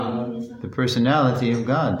personality of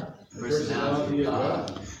God.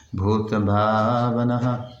 Bhuta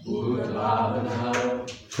Bhavanaha,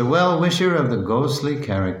 the well-wisher of the ghostly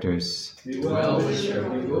characters.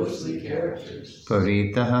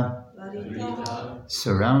 Paritaha,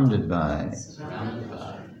 surrounded by.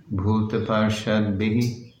 Bhuta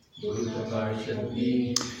Parshadbihi,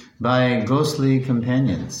 by ghostly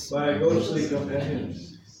companions.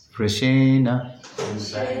 Vrishena,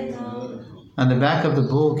 on the back of the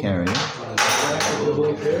bull carrier.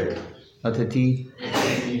 Atati,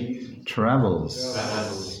 travels.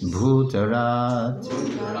 Bhutarat,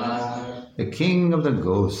 the king of the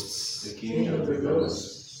ghosts.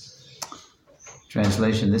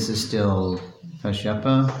 Translation, this is still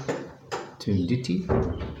Kashyapa to Diti.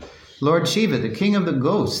 Lord Shiva, the king of the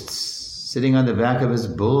ghosts, sitting on the back of his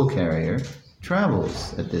bull carrier,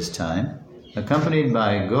 travels at this time, accompanied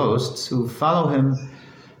by ghosts who follow him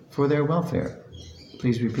for their welfare.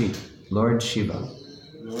 Please repeat. Lord Shiva,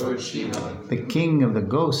 the king of the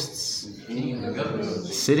ghosts,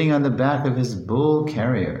 sitting on the back of his bull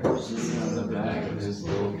carrier,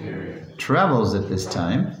 travels at this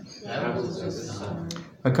time,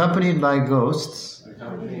 accompanied by ghosts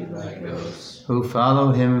who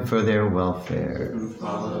follow him for their welfare.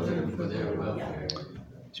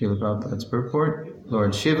 Srila Prabhupada's purport: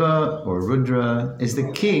 Lord Shiva, or Rudra, is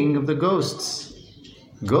the king of the ghosts.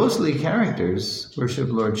 Ghostly characters worship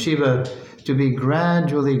Lord Shiva to be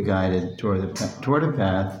gradually guided toward a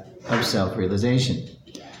path of self-realization.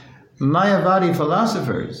 Mayavadi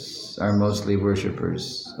philosophers are mostly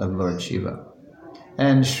worshippers of Lord Shiva.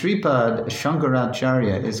 And Sripad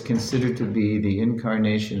Shankaracharya is considered to be the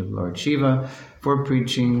incarnation of Lord Shiva for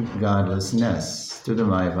preaching godlessness to the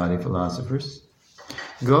Mayavadi philosophers.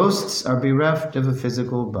 Ghosts are bereft of a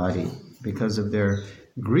physical body because of their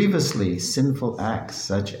grievously sinful acts,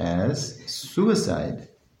 such as suicide.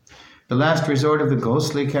 The last resort of the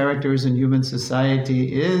ghostly characters in human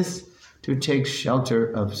society is to take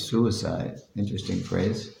shelter of suicide. Interesting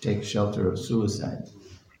phrase, take shelter of suicide.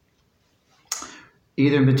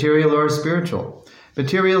 Either material or spiritual.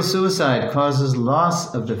 Material suicide causes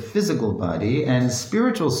loss of the physical body, and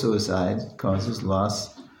spiritual suicide causes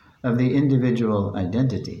loss of the individual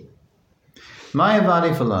identity.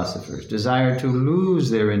 Mayavadi philosophers desire to lose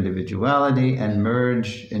their individuality and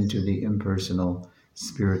merge into the impersonal,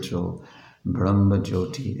 spiritual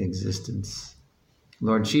Brahma-Jyoti existence.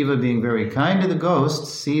 Lord Shiva, being very kind to the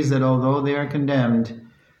ghosts, sees that although they are condemned,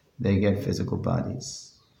 they get physical bodies.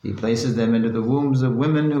 He places them into the wombs of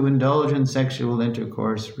women who indulge in sexual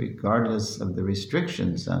intercourse regardless of the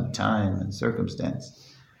restrictions on time and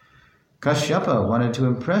circumstance. Kashyapa wanted to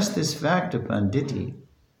impress this fact upon Diti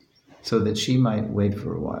so that she might wait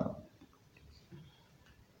for a while.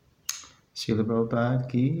 Srila Prabhupada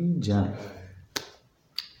ki jai.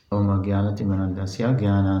 Om Agyanati Manandasya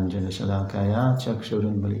Gyananjana Shalakaya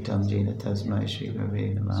Chakshurun Balitam Jena Tasmai Shri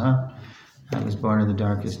Rave Namaha. I was born in the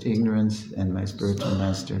darkest ignorance, and my spiritual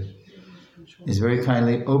master is very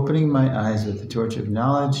kindly opening my eyes with the torch of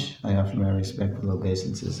knowledge. I offer my respectful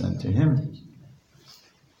obeisances unto him.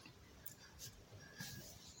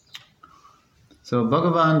 So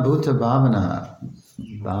Bhagavan Bhuta Bhavana.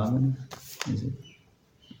 Bhavana? Is it?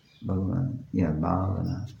 Bhagavan? Yeah,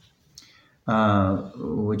 Bhavana.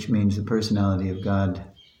 Which means the personality of God.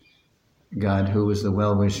 God who is the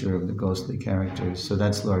well-wisher of the ghostly characters. So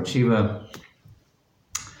that's Lord Shiva.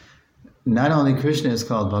 Not only Krishna is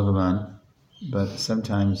called Bhagavan, but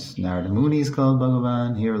sometimes Narada Muni is called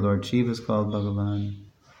Bhagavan. Here Lord Shiva is called Bhagavan.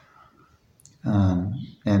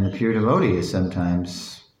 And the pure devotee is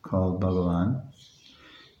sometimes called Bhagavan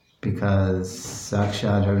because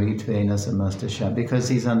Sakshat Haritvena Samastasha, because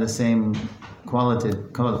he's on the same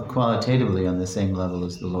qualitatively on the same level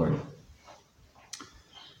as the Lord.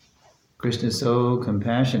 Krishna is so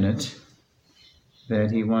compassionate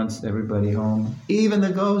that he wants everybody home, even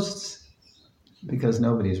the ghosts, because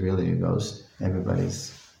nobody's really a ghost.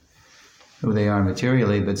 Everybody's who they are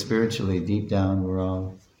materially, but spiritually, deep down, we're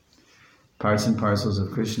all parts and parcels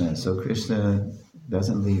of Krishna. So Krishna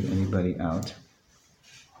doesn't leave anybody out.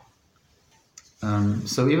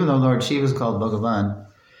 So even though Lord Shiva is called Bhagavan,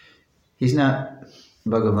 he's not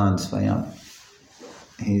Bhagavan Svayam.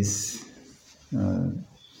 He's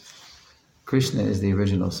Krishna is the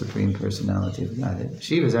original Supreme Personality of Godhead.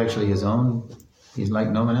 Shiva is actually his own. He's like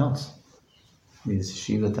no one else. He's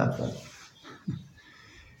Shiva Tattva.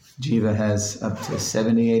 Jiva has up to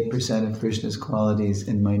 78% of Krishna's qualities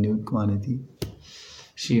in minute quantity.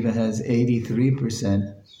 Shiva has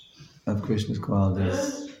 83% of Krishna's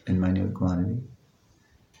qualities in minute quantity.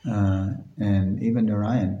 And even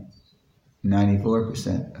Narayan,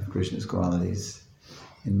 94% of Krishna's qualities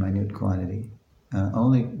in minute quantity.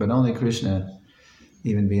 Only Krishna,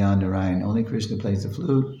 even beyond Narayan, only Krishna plays the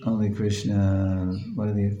flute, only Krishna, what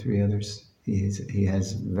are the three others? He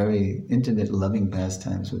has very intimate, loving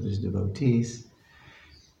pastimes with his devotees.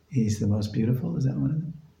 He's the most beautiful, is that one of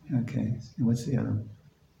them? Okay, and what's the other one?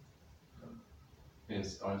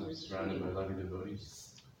 Yes, always surrounded by loving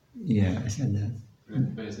devotees. Yeah, I said that.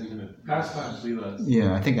 But it's intimate pastimes.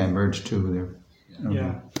 Yeah, I think I merged two there. Okay.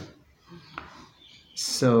 Yeah.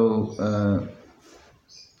 So,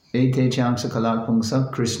 Ete Chamsa Kalak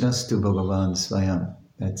Pungsa Krishna Stu Bhagavan Swayam.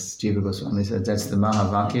 That's Jiva Goswami says. That's the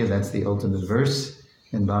Mahavakya, that's the ultimate verse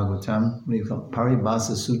in Bhagavatam. What do you call it?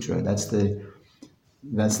 Paribhasa Sutra. That's the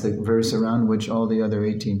verse around which all the other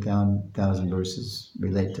 18,000 verses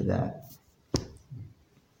relate to that.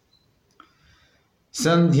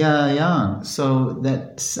 Sandhyayam. So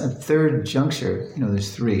that's a third juncture.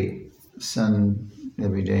 There's three. Sun,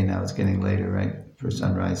 every day now, it's getting later, right? For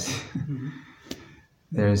sunrise. Mm-hmm.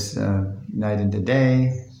 There's night into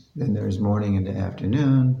day, then there's morning into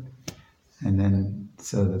afternoon, and then,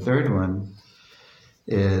 so the third one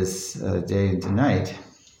is day into night.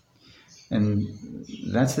 And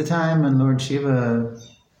that's the time when Lord Shiva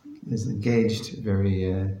is engaged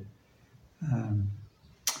very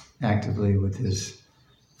actively with his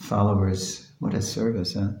followers. What a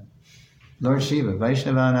service, huh? Lord Shiva,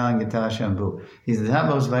 Vaishnavana Gita Shambhu. He's the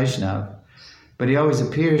topmost Vaishnava, but he always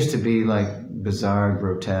appears to be like bizarre,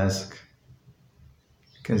 grotesque,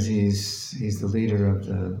 because he's the leader of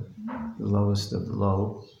the lowest of the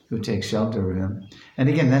low, who takes shelter of him. And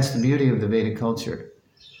again, that's the beauty of the Vedic culture.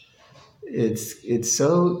 It's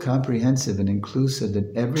so comprehensive and inclusive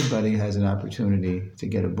that everybody has an opportunity to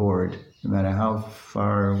get aboard, no matter how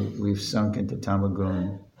far we've sunk into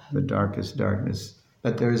Tamagun, the darkest darkness.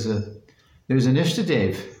 But there's an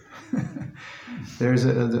Ishtadev. There's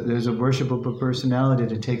a worshipable personality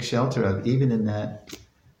to take shelter of, even in that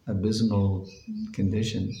abysmal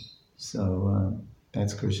condition. So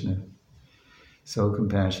that's Krishna. So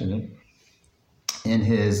compassionate in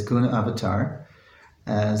his guna avatar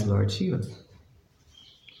as Lord Shiva.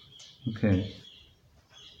 Okay.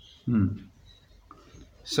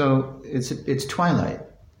 So it's twilight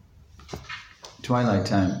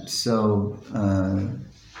time. So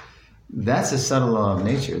that's a subtle law of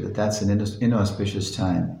nature, that's an inauspicious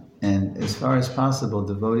time. And as far as possible,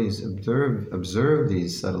 devotees observe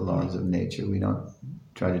these subtle laws of nature. We don't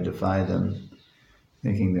try to defy them,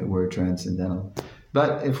 thinking that we're transcendental.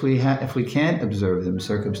 But if we can't observe them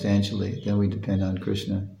circumstantially, then we depend on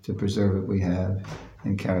Krishna to preserve what we have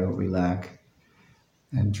and carry what we lack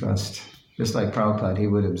and trust. Just like Prabhupada, he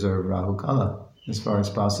would observe Rahu Kala. As far as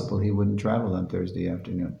possible, he wouldn't travel on Thursday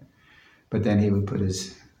afternoon. But then he would put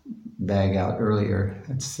his bag out earlier.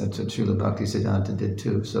 That's what Srila Bhaktisiddhanta did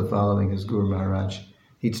too. So following his Guru Maharaj,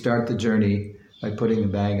 he'd start the journey by putting the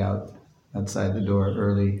bag out outside the door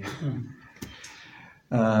early.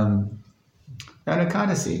 And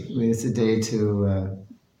Ekadasi, it's a day to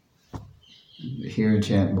hear and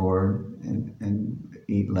chant more and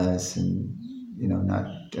eat less and not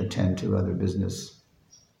attend to other business.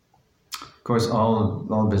 Of course,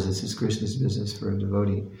 all business is Krishna's business for a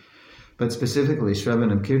devotee. But specifically,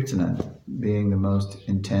 Shravanam Kirtana being the most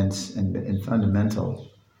intense and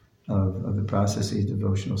fundamental of the processes of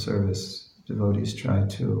devotional service, devotees try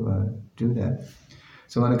to do that.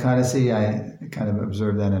 So on Ekadasi, I kind of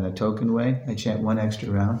observe that in a token way. I chant one extra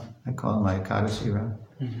round. I call it my Ekadasi round.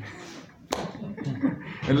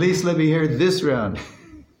 At least let me hear this round.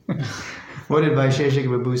 What did Vaisheshika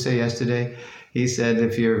Prabhu say yesterday? He said,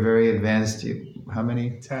 if you're very advanced, how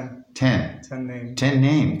many? 10. 10 names. 10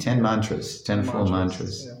 names, 10 mantras, 10 full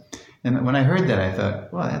mantras. Yeah. And when I heard that, I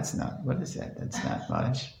thought, well, what is that? That's not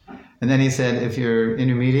much. And then he said, if you're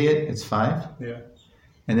intermediate, it's 5. Yeah.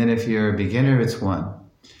 And then if you're a beginner, it's 1.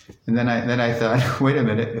 And then I thought, wait a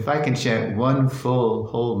minute, if I can chant one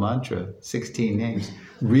whole mantra, 16 names,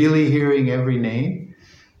 really hearing every name,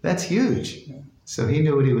 that's huge. Yeah. So he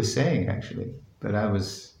knew what he was saying, actually. But I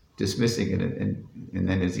was dismissing it. And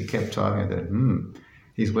then as he kept talking, I thought,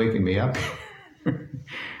 he's waking me up.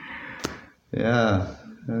 Yeah,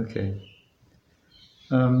 okay.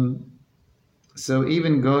 So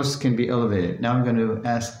even ghosts can be elevated. Now I'm going to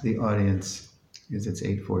ask the audience, because it's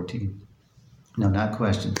 8:14. No, not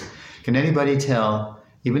questions. Can anybody tell,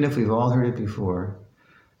 even if we've all heard it before,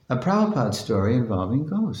 a Prabhupada story involving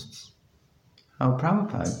ghosts? How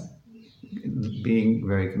Prabhupada, being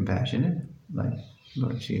very compassionate, like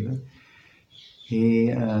Lord Shiva,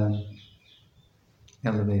 he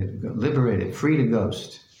liberated, freed a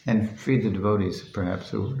ghost, and freed the devotees, perhaps,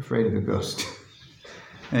 who were afraid of the ghost.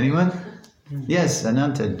 Anyone? Yes,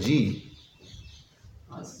 Ananta Ji.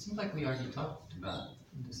 it seems like we already talked about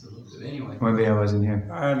this a little bit. Anyway. Maybe I wasn't here.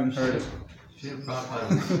 I hadn't heard it. Srila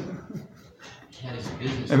Prabhupada had his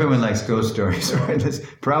business. Everyone likes ghost stories, right? This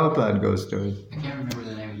Prabhupada ghost stories. I can't remember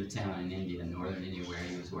the name of the town in India, northern India, where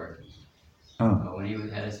he was working. Oh. But when he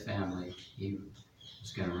had his family, he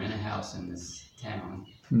was going to rent a house in this town,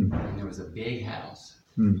 Hmm. and there was a big house.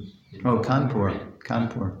 Hmm. that Oh, no one would Kanpur. rent.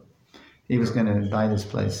 Kanpur. He was going to buy this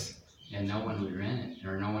place. And no one would rent it,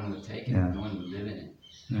 or no one would take it, Yeah. no one would live in it.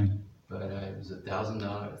 Right. But it was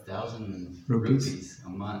 $1,000, 1,000 Rupees? rupees a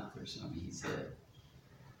month or something, he said.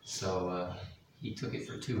 So he took it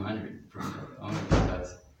for 200 from the owner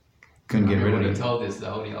because Couldn't get rid of when he it. told this, the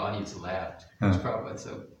whole audience laughed. Huh. It's probably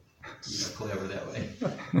so clever that way.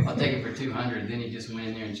 I'll take it for 200. Then he just went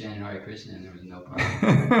in there and chanted Hare Krishna, and there was no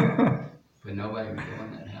problem. But nobody would go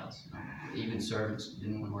in that house. No. Even servants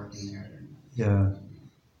didn't want to work in there. Yeah,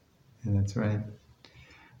 that's right.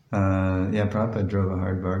 Yeah, Prabhupada drove a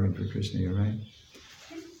hard bargain for Krishna, you're right.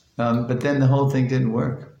 But then the whole thing didn't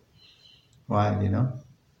work. Why, do you know?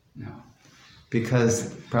 No.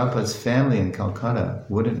 Because Prabhupada's family in Calcutta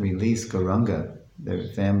wouldn't release Gauranga, their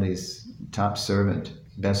family's top servant,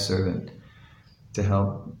 best servant, to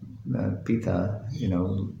help Pita,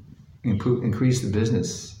 increase the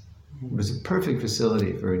business. It was a perfect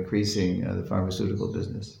facility for increasing the pharmaceutical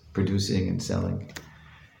business, producing and selling.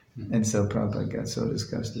 And so Prabhupada got so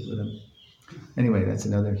disgusted with him. Anyway, that's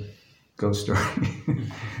another ghost story.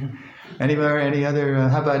 Any other,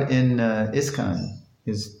 how about in ISKCON,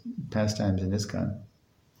 his pastimes in ISKCON?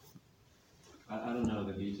 I don't know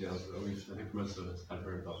the details, but I think most of us have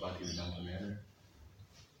heard about Bhaktivedanta Manor.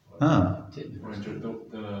 Ah. Or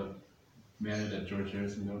the manor that George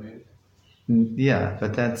Harrison donated. Yeah,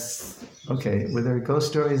 but that's, okay, were there ghost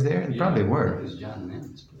stories there? There probably It were. was John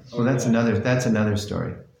Lennon's place. Well, that's another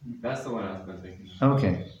story. That's the one I was thinking of.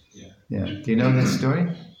 Okay. Yeah. Do you know that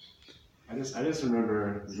story? I just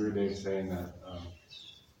remember Gurudev saying that,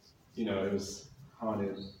 it was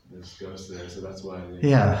haunted, there's ghosts there, so that's why they...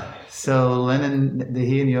 Yeah. So Lennon,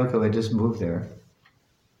 he and Yoko had just moved there,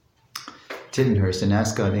 Tittenhurst in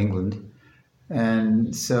Ascot, England.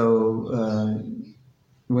 And so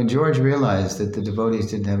when George realized that the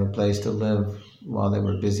devotees didn't have a place to live while they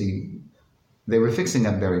were busy, they were fixing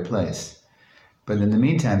up Berry Place. But in the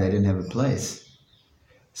meantime, they didn't have a place.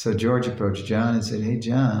 So George approached John and said, "Hey,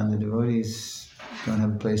 John, the devotees don't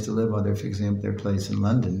have a place to live while they're fixing up their place in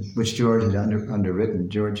London," which George had underwritten.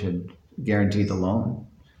 George had guaranteed the loan,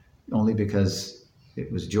 only because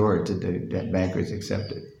it was George that bankers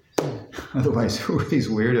accepted. Otherwise, who are these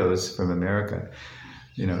weirdos from America?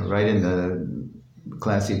 Right in the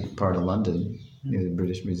classy part of London, near the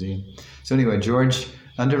British Museum. So anyway, George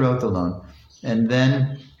underwrote the loan. And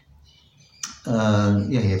then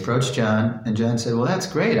he approached John, and John said, "Well, that's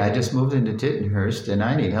great. I just moved into Tittenhurst, and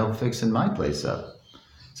I need help fixing my place up.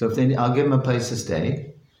 So I'll give them a place to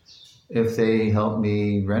stay if they help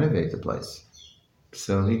me renovate the place."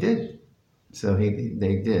 So he did.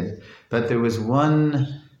 They did. But there was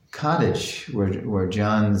one cottage where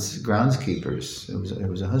John's groundskeepers, it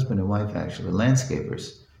was a husband and wife actually,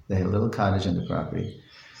 landscapers. They had a little cottage on the property,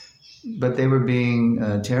 but they were being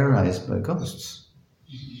terrorized by ghosts.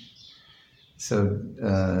 So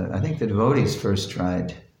I think the devotees first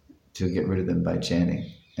tried to get rid of them by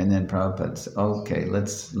chanting. And then Prabhupada said, "Okay,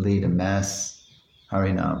 let's lead a mass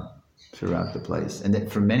Harinam throughout the place." And then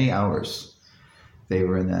for many hours, they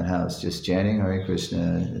were in that house just chanting Hare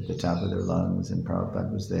Krishna at the top of their lungs, and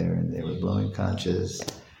Prabhupada was there, and they were blowing conchas.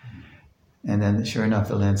 And then sure enough,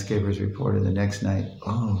 the landscapers reported the next night,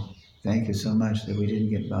 "Oh, thank you so much that we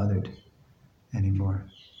didn't get bothered anymore."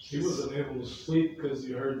 He wasn't able to sleep because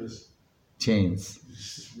he heard this Chains.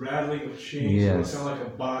 rattling of chains. Yes. So it sounded like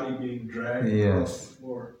a body being dragged Yes. across the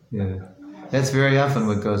floor. Yeah. That's very often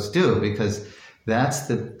what ghosts do, because that's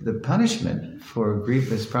the punishment for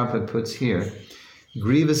grievous, Prabhupada puts here,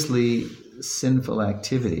 grievously sinful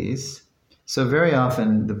activities. So very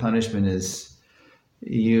often the punishment is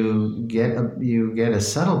you get a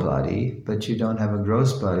subtle body, but you don't have a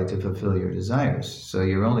gross body to fulfill your desires. So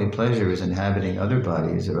your only pleasure is inhabiting other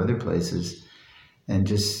bodies or other places and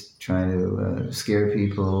just trying to scare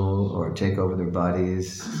people or take over their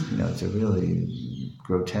bodies. It's a really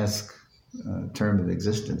grotesque term of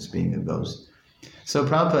existence, being a ghost. So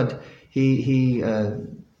Prabhupada, he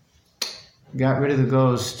got rid of the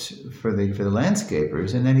ghost for the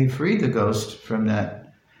landscapers, and then he freed the ghost from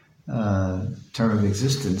that term of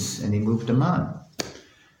existence, and he moved him on.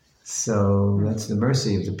 So that's the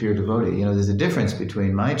mercy of the pure devotee. There's a difference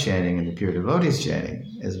between my chanting and the pure devotee's chanting,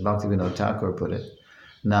 as Bhaktivinoda Thakur put it.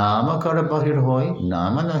 Nama kara bahir hoy,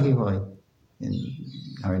 nama nahi hoy, in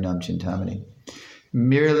Harinam Chintamani.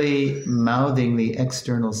 Merely mouthing the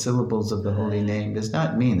external syllables of the holy name does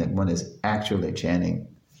not mean that one is actually chanting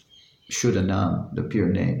Shuddhanam, the pure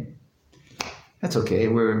name. That's okay.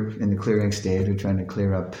 We're in the clearing stage. We're trying to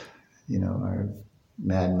clear up, our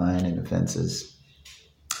mad mind and offenses.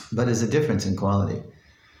 But there's a difference in quality.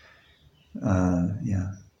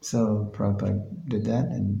 So Prabhupada did that,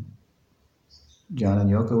 and John and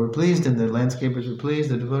Yoko were pleased, and the landscapers were pleased,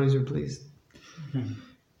 the devotees were pleased.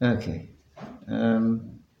 Okay.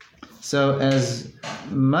 So as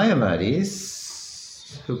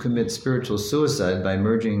Mayavadis, who commit spiritual suicide by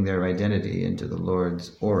merging their identity into the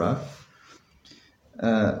Lord's aura,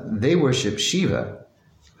 they worship Shiva,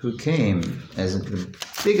 who came as the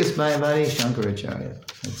biggest Mayavadi, Shankaracharya.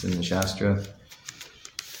 That's in the Shastra,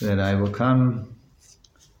 that I will come.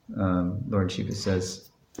 Lord Shiva says,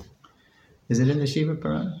 is it in the Shiva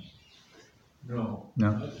Purana? No.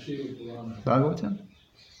 No? Not the Shiva Purana. Bhagavatam?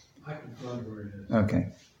 I can find where it is. Okay,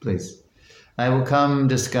 please. I will come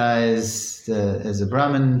disguised as a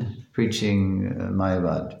Brahmin preaching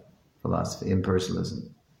Mayavad philosophy, impersonalism,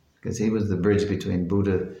 because he was the bridge between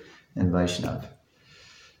Buddha and Vaishnava.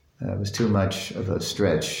 It was too much of a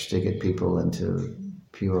stretch to get people into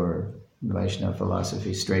pure Vaishnava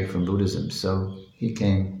philosophy straight from Buddhism. So he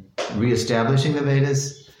came re-establishing the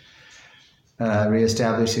Vedas,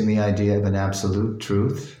 re-establishing the idea of an absolute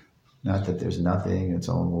truth, not that there's nothing, it's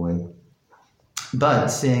all void, but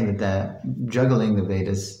seeing that juggling the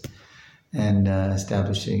Vedas and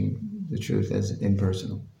establishing the truth as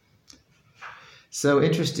impersonal. So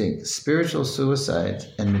interesting, spiritual suicide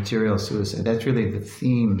and material suicide. That's really the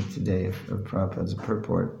theme today of Prabhupada's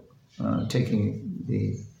purport, taking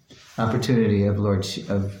the opportunity of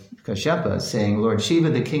Kashyapa saying, Lord Shiva,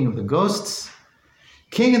 the king of the ghosts,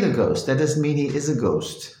 king of the ghosts. That doesn't mean he is a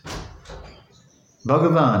ghost.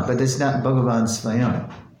 Bhagavan, but it's not Bhagavan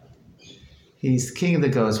Svayam. He's king of the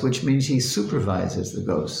ghosts, which means he supervises the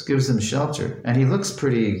ghosts, gives them shelter. And he looks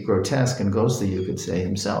pretty grotesque and ghostly, you could say,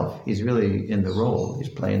 himself. He's really in the role. He's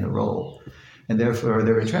playing the role. And therefore,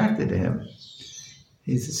 they're attracted to him.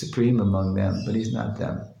 He's the supreme among them, but he's not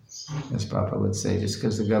them. As Prabhupada would say, just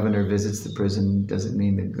because the governor visits the prison doesn't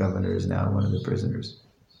mean the governor is now one of the prisoners.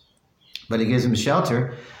 But he gives them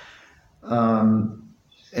shelter,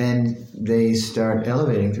 and they start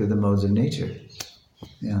elevating through the modes of nature.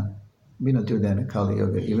 Yeah. We don't do that in Kali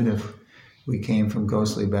Yoga. Even if we came from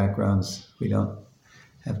ghostly backgrounds, we don't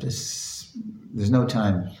have to, there's no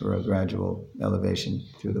time for a gradual elevation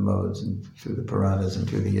through the modes and through the Puranas and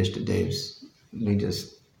through the Ishtadevs. We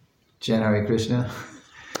just chant Hare Krishna.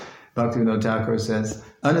 Bhaktivinoda Thakur says,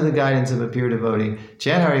 under the guidance of a pure devotee,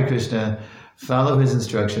 chant Hare Krishna, follow his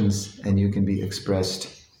instructions, and you can be expressed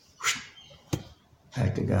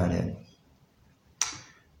back to Godhead.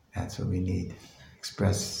 That's what we need.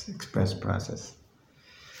 Express process.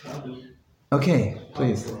 Okay,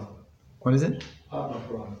 please. What is it? Padma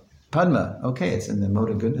Purana. Padma. Okay, it's in the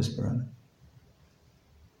Mode of Goodness Purana.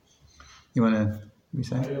 You want to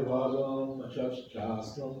recite? Mayavadam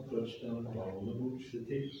achastram prashtam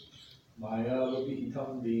bhavalamuchyate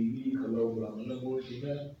mayavapihitam devi kalo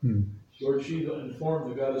brahmanamurtime. Lord Shiva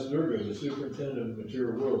informed the goddess Durga, the superintendent of the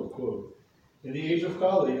material world, quote, in the age of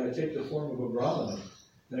Kali, I take the form of a Brahmana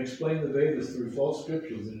and explain the Vedas through false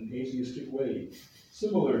scriptures in an atheistic way,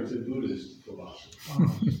 similar to Buddhist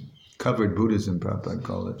philosophy. Covered Buddhism, Prabhupada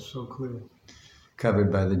called it. So clear. Covered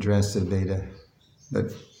by the dress of Veda,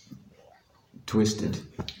 but twisted.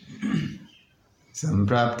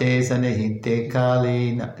 Samprapte sanahite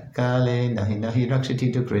kale nahi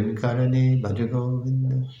rakshati tukrin karane bhaja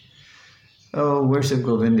Govinda. Oh, worship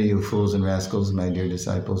Govinda, you fools and rascals, my dear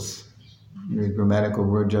disciples. Your grammatical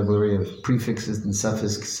word jugglery of prefixes and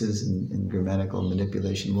suffixes and grammatical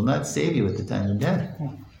manipulation will not save you at the time of death.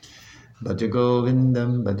 Bhaja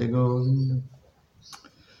Govindam, Bhaja Govindam.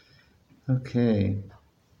 Okay.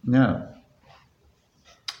 Now,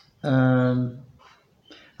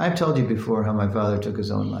 I've told you before how my father took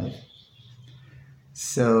his own life.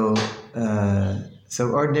 So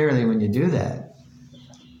ordinarily when you do that,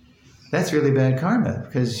 that's really bad karma,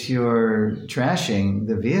 because you're trashing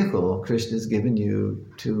the vehicle Krishna's given you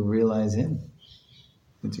to realize Him.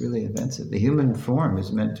 It's really offensive. The human form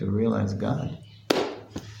is meant to realize God.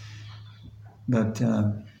 But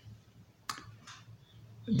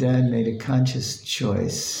Dad made a conscious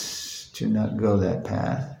choice to not go that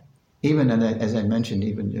path. Even, and as I mentioned,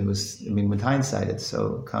 with hindsight, it's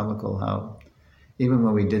so comical how, even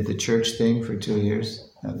when we did the church thing for 2 years,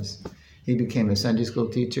 he became a Sunday school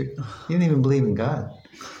teacher. He didn't even believe in God.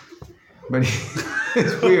 But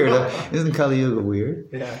it's weird. Isn't Kali Yuga weird?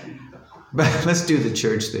 Yeah. But let's do the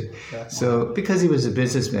church thing. Yeah. So, because he was a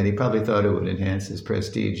businessman, he probably thought it would enhance his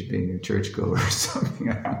prestige being a churchgoer or something.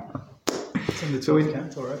 I don't know. It's in the So we- 12th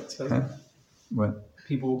canto, right? It says Huh? What?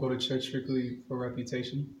 people will go to church strictly for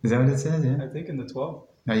reputation. Is that what it says? Yeah. I think in the 12th.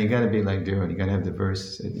 Now you got to be like Duran. You got to have the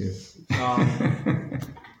verse that you.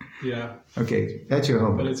 Yeah, Okay, that's your but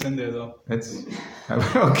homework. it's in there though. That's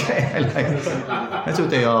okay. I like it. That's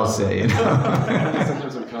what they all say. You know.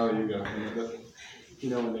 Sometimes in Kali Yuga,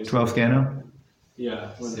 when they 12th canto.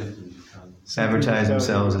 Yeah, when they Advertise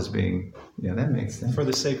themselves as being. Yeah, that makes sense. For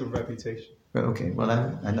the sake of reputation. But okay, well,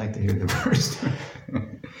 I'd like to hear the verse,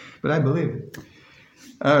 but I believe it.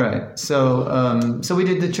 All right, so we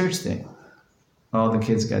did the church thing. All the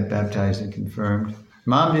kids got baptized and confirmed.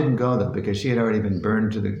 Mom didn't go though because she had already been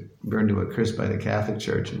burned to a crisp by the Catholic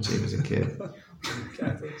Church when she was a kid.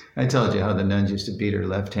 Catholics. I told you how the nuns used to beat her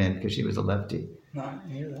left hand because she was a lefty. No, I didn't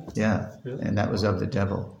hear that. Yeah, Really? and that was of the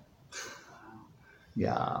devil.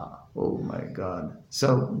 Yeah. Oh my God.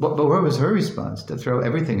 So, but where was her response? To throw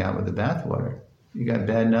everything out with the bathwater. You got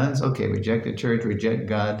bad nuns? Okay, reject the church, reject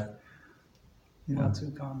God. You know. All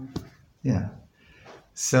too common. Yeah.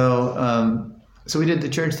 So, so we did the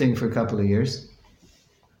church thing for a couple of years,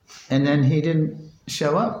 and then he didn't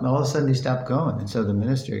show up. All of a sudden, he stopped going, and so the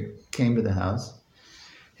minister came to the house.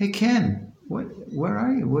 Hey, Ken, where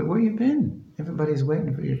are you? Where you been? Everybody's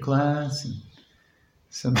waiting for your class. And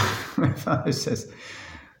so my father says,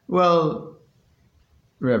 "Well,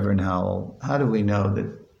 Reverend Howell, how do we know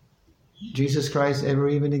that Jesus Christ ever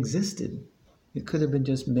even existed? It could have been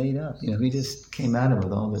just made up. You know, he just came at him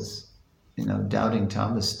with all this, doubting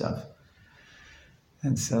Thomas stuff."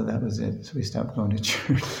 And so that was it. So we stopped going to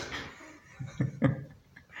church.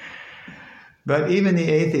 But even the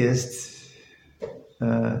atheists,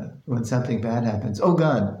 when something bad happens, oh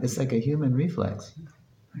God, it's like a human reflex.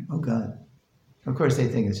 Like, oh God. Of course, they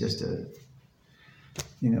think it's just a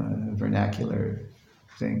vernacular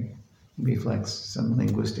thing, reflex, some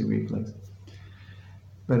linguistic reflex.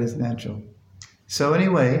 But it's natural. So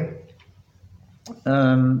anyway,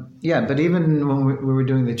 but even when we were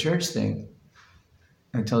doing the church thing,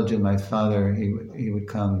 I told you my father, he would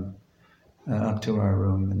come up to our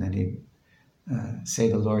room and then he'd say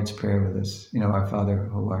the Lord's Prayer with us, our Father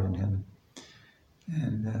who art in heaven.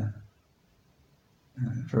 And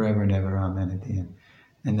forever and ever, amen at the end.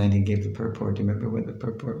 And then he gave the purport. Do you remember what the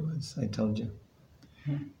purport was? I told you.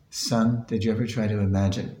 Son, did you ever try to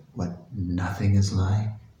imagine what nothing is like?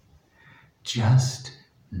 Just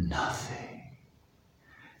nothing.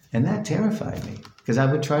 And that terrified me because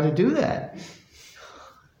I would try to do that.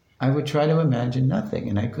 I would try to imagine nothing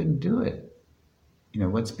and I couldn't do it.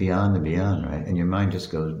 What's beyond the beyond, right? And your mind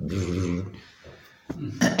just goes.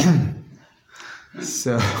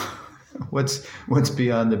 So what's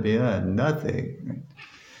beyond the beyond? Nothing. Right?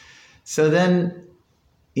 So then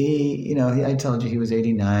I told you he was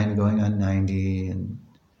 89 going on 90 and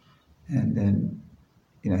then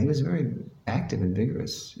he was very active and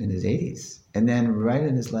vigorous in his 80s. And then right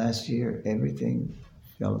in his last year, everything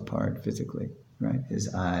fell apart physically, right?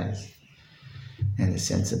 His eyes and his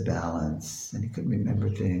sense of balance, and he couldn't remember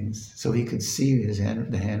things. So he could see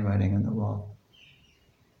the handwriting on the wall.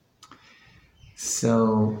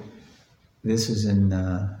 So this was in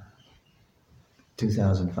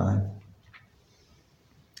 2005.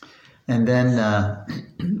 And then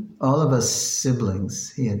all of us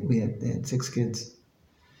siblings, they had 6 kids.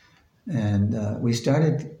 And we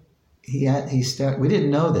started, we didn't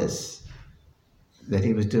know this, that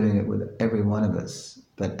he was doing it with every one of us.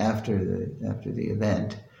 But after the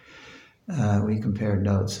event, we compared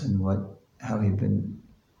notes on how he'd been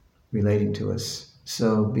relating to us.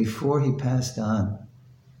 So before he passed on,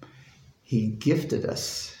 he gifted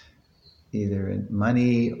us either in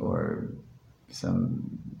money or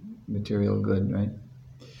some material good, right?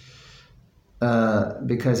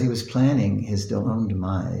 Because he was planning his own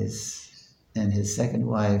demise, and his second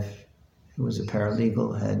wife, who was a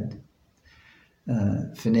paralegal, had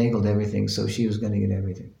finagled everything, so she was going to get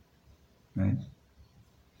everything, right?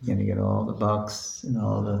 Going to get all the bucks and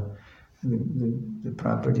all the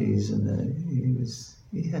properties, and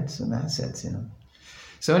he had some assets,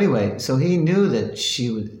 So anyway, so he knew that she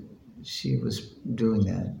was doing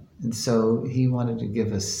that, and so he wanted to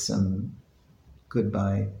give us some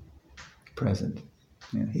goodbye present.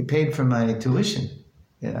 He paid for my tuition.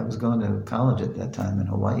 I was going to college at that time in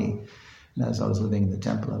Hawaii. And as I was living in the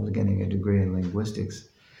temple, I was getting a degree in linguistics.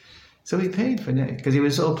 So he paid for that because he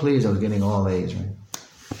was so pleased I was getting all A's, right?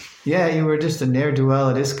 Yeah, you were just a ne'er-do-well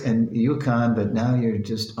at ISKCON, but now you're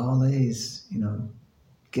just all A's,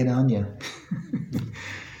 get on you.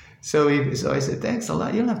 So I said, thanks a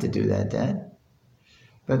lot. You don't have to do that, Dad.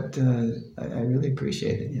 But I really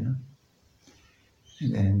appreciate it,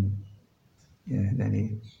 And then, then he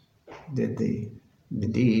did the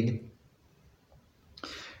deed.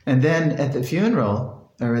 And then at the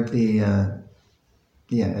funeral, or at the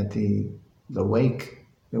wake,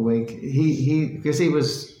 because he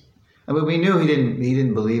was, we knew he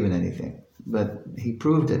didn't believe in anything, but he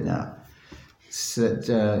proved it now. So that,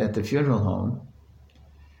 at the funeral home,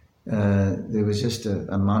 there was just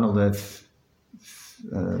a monolith,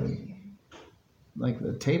 like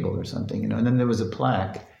a table or something, and then there was a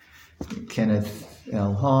plaque, Kenneth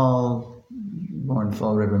L. Hall, born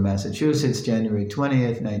Fall River, Massachusetts, January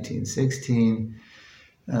 20th, 1916,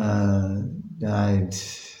 died,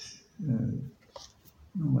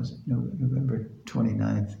 when was it? November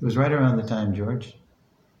 29th. It was right around the time, George.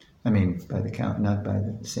 I mean, by the count, not by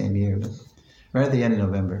the same year, but right at the end of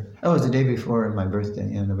November. Oh, it was the day before my birthday,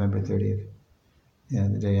 November 30th. Yeah,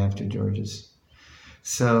 the day after George's.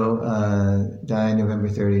 So, died November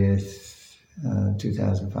 30th,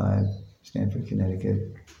 2005, Stamford,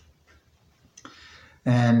 Connecticut.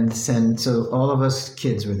 And so all of us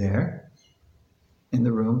kids were there in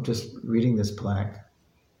the room, just reading this plaque.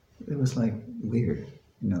 It was like weird,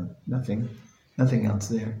 nothing else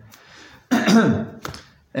there.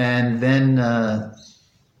 And then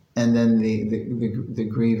the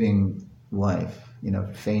grieving wife,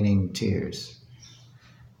 feigning tears,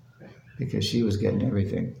 because she was getting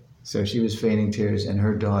everything. So she was feigning tears, and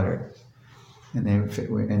her daughter. And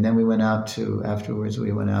then we went out to, afterwards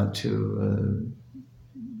we went out to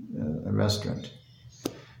a restaurant.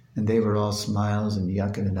 And they were all smiles and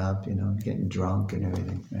yucking it up, getting drunk and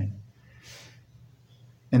everything, right?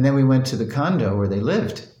 And then we went to the condo where they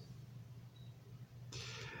lived.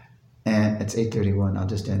 And it's 8:31, I'll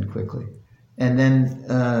just end quickly. And then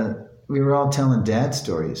we were all telling Dad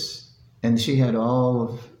stories. And she had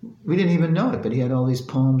we didn't even know it, but he had all these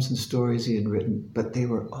poems and stories he had written, but they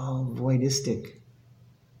were all voidistic.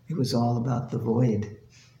 It was all about the void.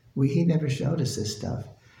 He never showed us this stuff.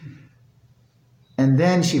 And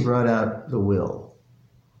then she brought out the will.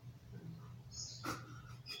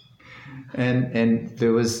 And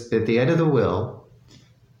there was, at the end of the will,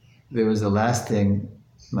 there was the last thing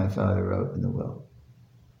my father wrote in the will.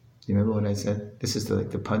 Do you remember what I said? This is the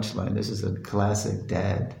punchline. This is a classic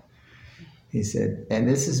Dad. He said, and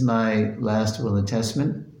this is my last will and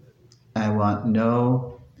testament. I want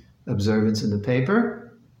no observance in the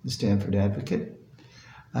paper, the Stanford Advocate.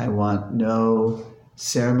 I want no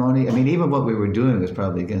ceremony. I mean, even what we were doing was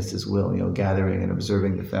probably against his will, gathering and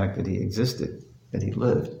observing the fact that he existed, that he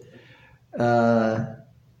lived.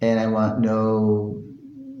 And I want no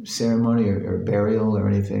ceremony or burial or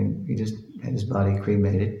anything. He just had his body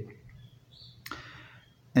cremated.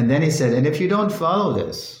 And then he said, and if you don't follow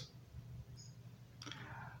this,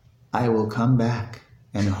 I will come back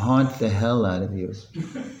and haunt the hell out of you.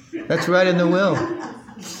 That's right in the will.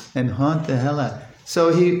 And haunt the hell out. So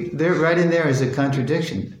there, right in there is a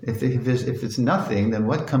contradiction. If it's nothing, then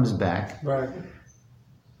what comes back? Right.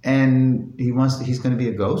 And he's going to be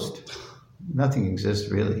a ghost. Nothing exists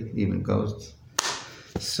really, even ghosts.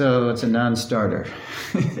 So it's a non-starter.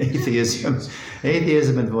 Atheism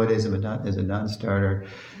and voidism is a non-starter.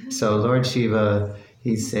 So Lord Shiva,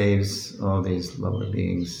 he saves all these lower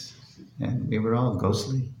beings. And we were all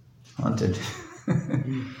ghostly, haunted.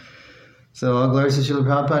 So all glories to Srila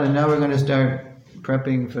Prabhupada. And now we're going to start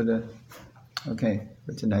prepping for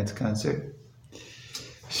tonight's concert.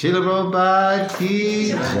 Srila Prabhupada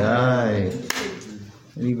ki jai.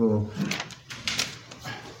 Legal.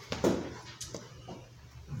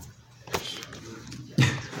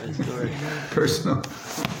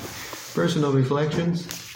 Personal reflections.